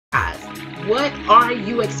What are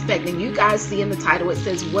you expecting? You guys see in the title, it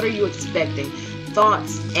says, what are you expecting?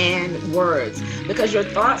 Thoughts and words. Because your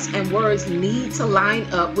thoughts and words need to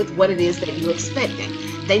line up with what it is that you're expecting.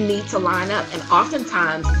 They need to line up. And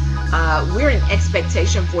oftentimes, we're in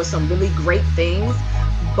expectation for some really great things,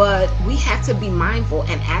 but we have to be mindful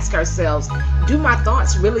and ask ourselves, do my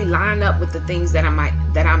thoughts really line up with the things that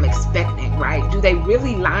I'm expecting, right? Do they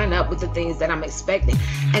really line up with the things that I'm expecting?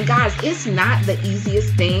 And guys, it's not the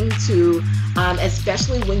easiest thing to,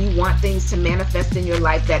 especially when you want things to manifest in your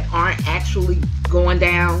life that aren't actually going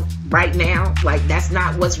down right now. Like, that's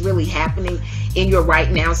not what's really happening in your right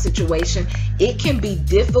now situation. It can be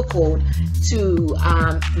difficult to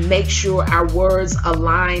make sure our words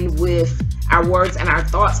align with our words and our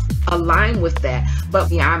thoughts align with that.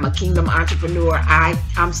 But yeah, I'm a kingdom entrepreneur.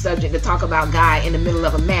 I'm subject to talk about God in the middle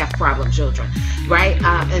of a math problem, children, right?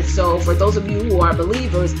 And so for those of you who are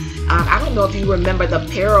believers, I don't know if you remember the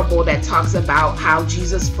parable that talks about how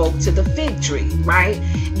Jesus spoke to the fig tree, right?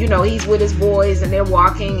 You know, he's with his boys and they're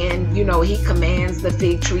walking, and, you know, he commands the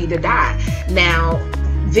fig tree to die. Now,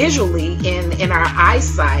 visually, in our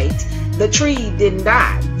eyesight, the tree didn't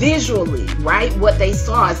die visually, right? What they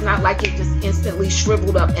saw, it's not like it just instantly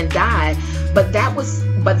shriveled up and died, but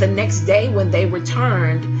the next day when they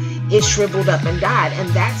returned, it shriveled up and died. And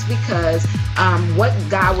that's because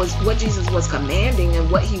what Jesus was commanding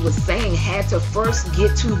and what he was saying had to first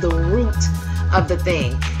get to the root of the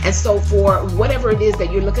thing. And so for whatever it is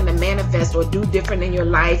that you're looking to manifest or do different in your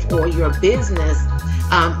life or your business,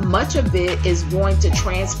 much of it is going to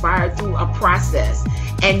transpire through a process,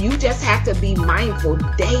 and you just have to be mindful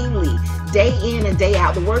daily, day in and day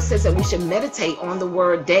out. The word says that we should meditate on the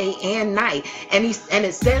word day and night, and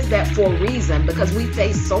it says that for a reason, because we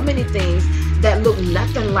face so many things that look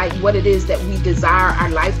nothing like what it is that we desire our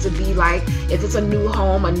life to be like. If it's a new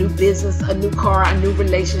home, a new business, a new car, a new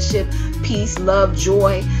relationship, peace, love,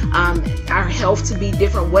 joy, our health to be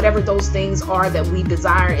different, whatever those things are that we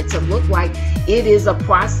desire it to look like, it is a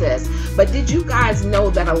process. But did you guys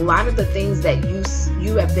know that a lot of the things that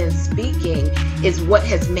you have been speaking is what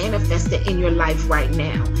has manifested in your life right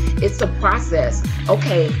now? It's a process.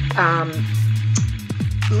 Okay,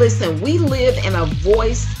 listen, we live in a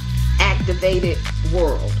voice activated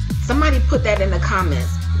world. Somebody put that in the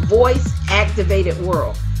comments. Voice activated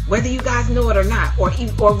world. Whether you guys know it or not, or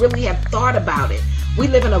really have thought about it, we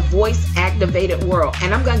live in a voice activated world.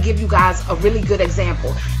 And I'm going to give you guys a really good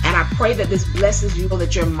example. And I pray that this blesses you,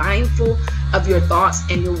 that you're mindful of your thoughts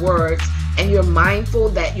and your words, and you're mindful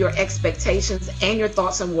that your expectations and your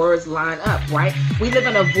thoughts and words line up, right? We live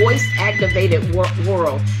in a voice activated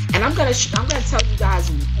world. And I'm going to tell you guys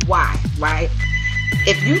why, right?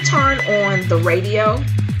 If you turn on the radio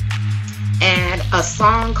and a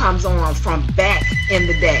song comes on from back in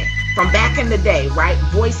the day, right?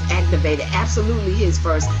 Voice activated, absolutely his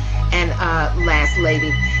first and last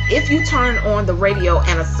lady. If you turn on the radio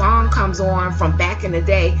and a song comes on from back in the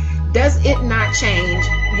day, does it not change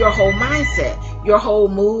your whole mindset, your whole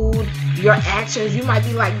mood, your actions? You might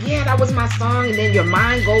be like, yeah, that was my song. And then your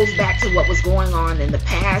mind goes back to what was going on in the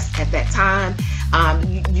past at that time.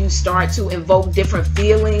 You start to invoke different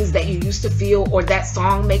feelings that you used to feel, or that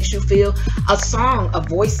song makes you feel. A song, a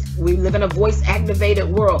voice, we live in a voice activated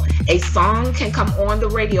world. A song can come on the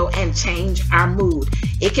radio and change our mood.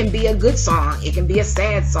 It can be a good song. It can be a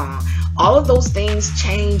sad song. All of those things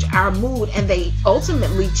change our mood, and they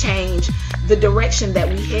ultimately change the direction that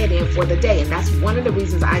we head in for the day. And that's one of the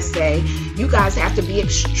reasons I say you guys have to be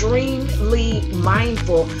extremely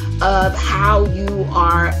mindful of how you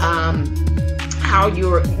are,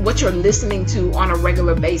 what you're listening to on a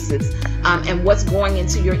regular basis, and what's going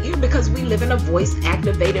into your ear, because we live in a voice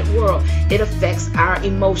activated world. It affects our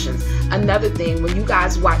emotions. Another thing, when you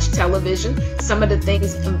guys watch television, some of the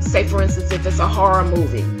things, say for instance, if it's a horror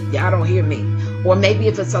movie, y'all don't hear me, or maybe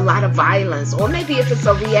if it's a lot of violence, or maybe if it's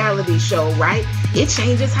a reality show, right? It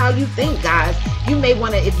changes how you think, guys. You may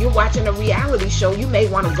want to, if you're watching a reality show, you may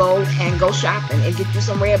want to go shopping and get you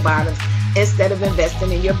some red bottoms instead of investing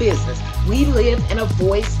in your business. We live in a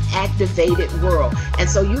voice activated world. And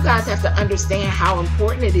so you guys have to understand how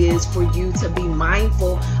important it is for you to be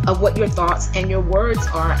mindful of what your thoughts and your words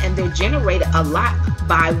are. And they're generated a lot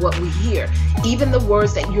by what we hear, even the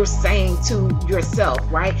words that you're saying to yourself,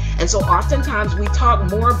 right? And so oftentimes we talk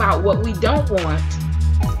more about what we don't want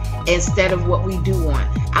instead of what we do want.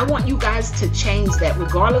 I want you guys to change that,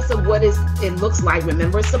 regardless of what it looks like.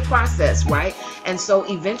 Remember, it's a process, right? And so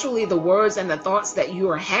eventually the words and the thoughts that you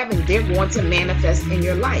are having, they're going to manifest in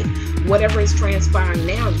your life. Whatever is transpiring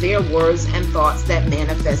now, they're words and thoughts that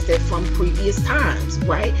manifested from previous times,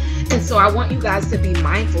 right? And so I want you guys to be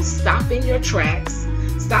mindful. Stop in your tracks.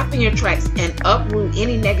 stop in your tracks and uproot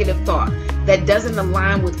any negative thought that doesn't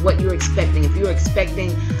align with what you're expecting. If you're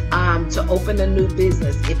expecting to open a new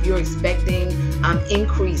business, if you're expecting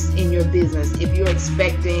increase in your business, if you're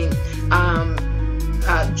expecting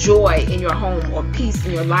joy in your home or peace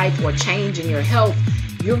in your life or change in your health,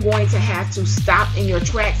 you're going to have to stop in your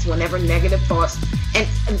tracks whenever negative thoughts, and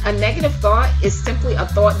a negative thought is simply a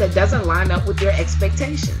thought that doesn't line up with your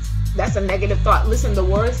expectations. That's a negative thought. Listen, the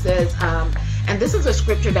word says, and this is a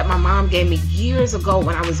scripture that my mom gave me years ago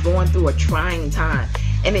when I was going through a trying time,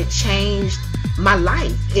 and it changed my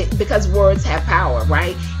life because words have power,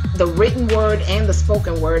 right? The written word and the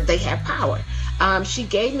spoken word, they have power. She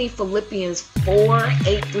gave me Philippians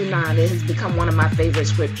 4:8-9. It has become one of my favorite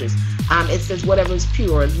scriptures. It says, whatever is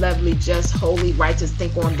pure, lovely, just, holy, righteous,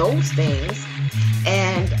 think on those things,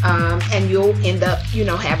 and you'll end up,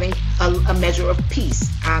 having a measure of peace.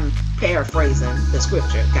 I'm paraphrasing the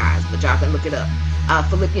scripture, guys, but y'all can look it up.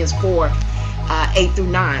 Philippians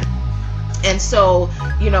 4:8-9. And so,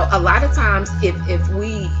 a lot of times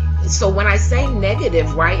so when I say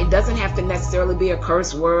negative, right, it doesn't have to necessarily be a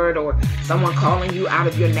curse word or someone calling you out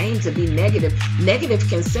of your name to be negative. Negative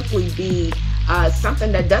can simply be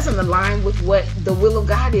something that doesn't align with what the will of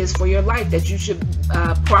God is for your life, that you should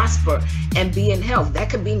prosper and be in health. That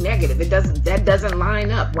could be negative. That doesn't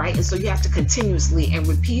line up, right? And so you have to continuously and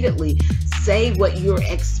repeatedly say what you're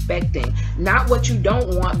expecting, not what you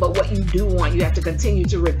don't want, but what you do want. You have to continue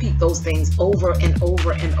to repeat those things over and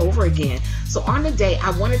over and over again. So on the day,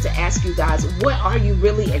 I wanted to ask you guys, what are you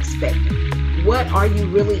really expecting? What are you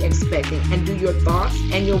really expecting? And do your thoughts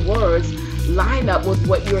and your words line up with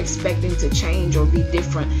what you're expecting to change or be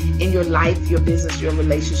different in your life, your business, your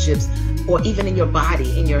relationships, or even in your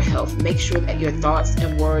body, in your health? Make sure that your thoughts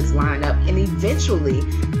and words line up, and eventually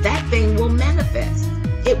that thing will manifest.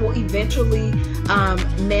 It will eventually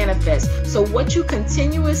manifest. So what you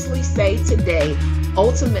continuously say today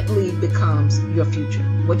ultimately becomes your future.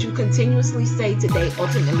 What you continuously say today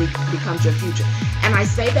ultimately becomes your future. And I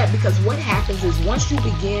say that because what happens is once you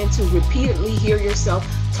begin to repeatedly hear yourself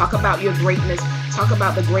talk about your greatness, talk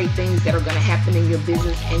about the great things that are going to happen in your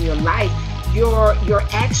business and your life, your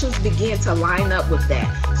actions begin to line up with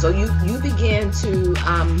that. So you begin to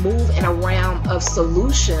move in a realm of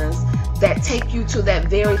solutions that take you to that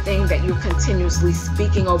very thing that you're continuously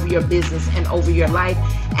speaking over your business and over your life,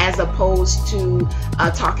 as opposed to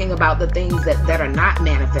talking about the things that are not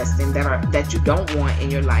manifesting, that you don't want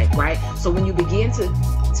in your life, right? So when you begin to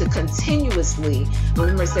continuously,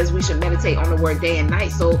 remember it says we should meditate on the word day and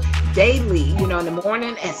night. So daily, in the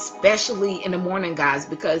morning, especially in the morning, guys,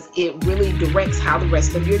 because it really directs how the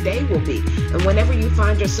rest of your day will be. And whenever you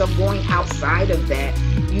find yourself going outside of that,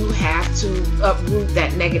 you have to uproot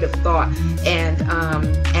that negative thought and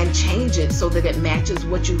change it so that it matches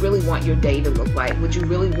what you really want your day to look like, what you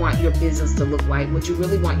really want your business to look like, what you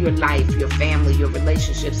really want your life, your family, your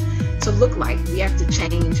relationships to look like. We have to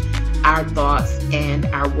change our thoughts and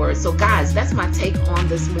our words. So guys, that's my take on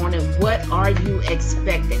this morning. What are you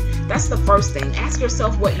expecting? That's the first thing. Ask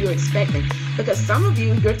yourself what you're expecting, because some of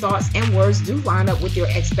you, your thoughts and words do line up with your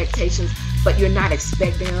expectations, but you're not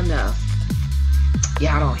expecting enough.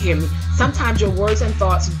 Y'all don't hear me. Sometimes your words and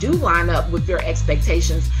thoughts do line up with your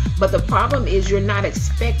expectations, but the problem is you're not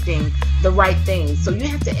expecting the right things. So you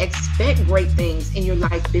have to expect great things in your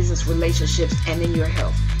life, business, relationships, and in your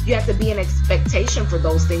health. You have to be in expectation for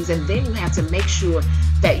those things, and then you have to make sure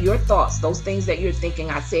that your thoughts, those things that you're thinking,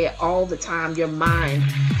 I say it all the time, your mind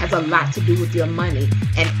has a lot to do with your money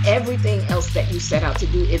and everything else that you set out to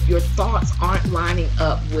do. If your thoughts aren't lining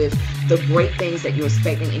up with the great things that you're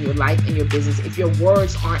expecting in your life and your business, if your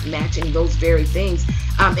words aren't matching those very things,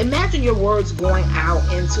 imagine your words going out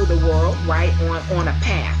into the world, right, on a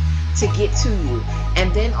path to get to you,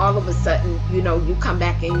 and then all of a sudden, you come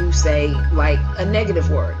back and you say like a negative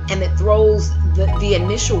word, and it throws the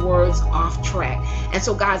initial words off track. And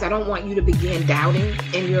so guys, I don't want you to begin doubting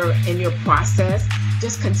in your process.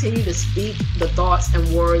 Just continue to speak the thoughts and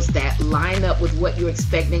words that line up with what you're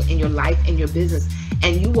expecting in your life and your business,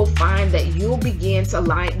 and you will find that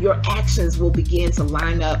your actions will begin to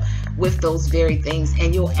line up with those very things,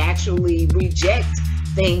 and you'll actually reject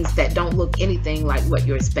things that don't look anything like what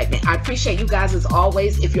you're expecting. I appreciate you guys as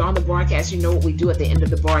always. If you're on the broadcast, you know what we do at the end of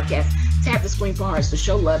the broadcast. Tap the screen for hearts to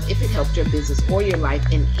show love if it helped your business or your life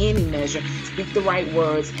in any measure. Speak the right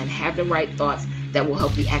words and have the right thoughts that will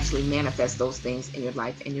help you actually manifest those things in your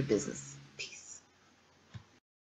life and your business.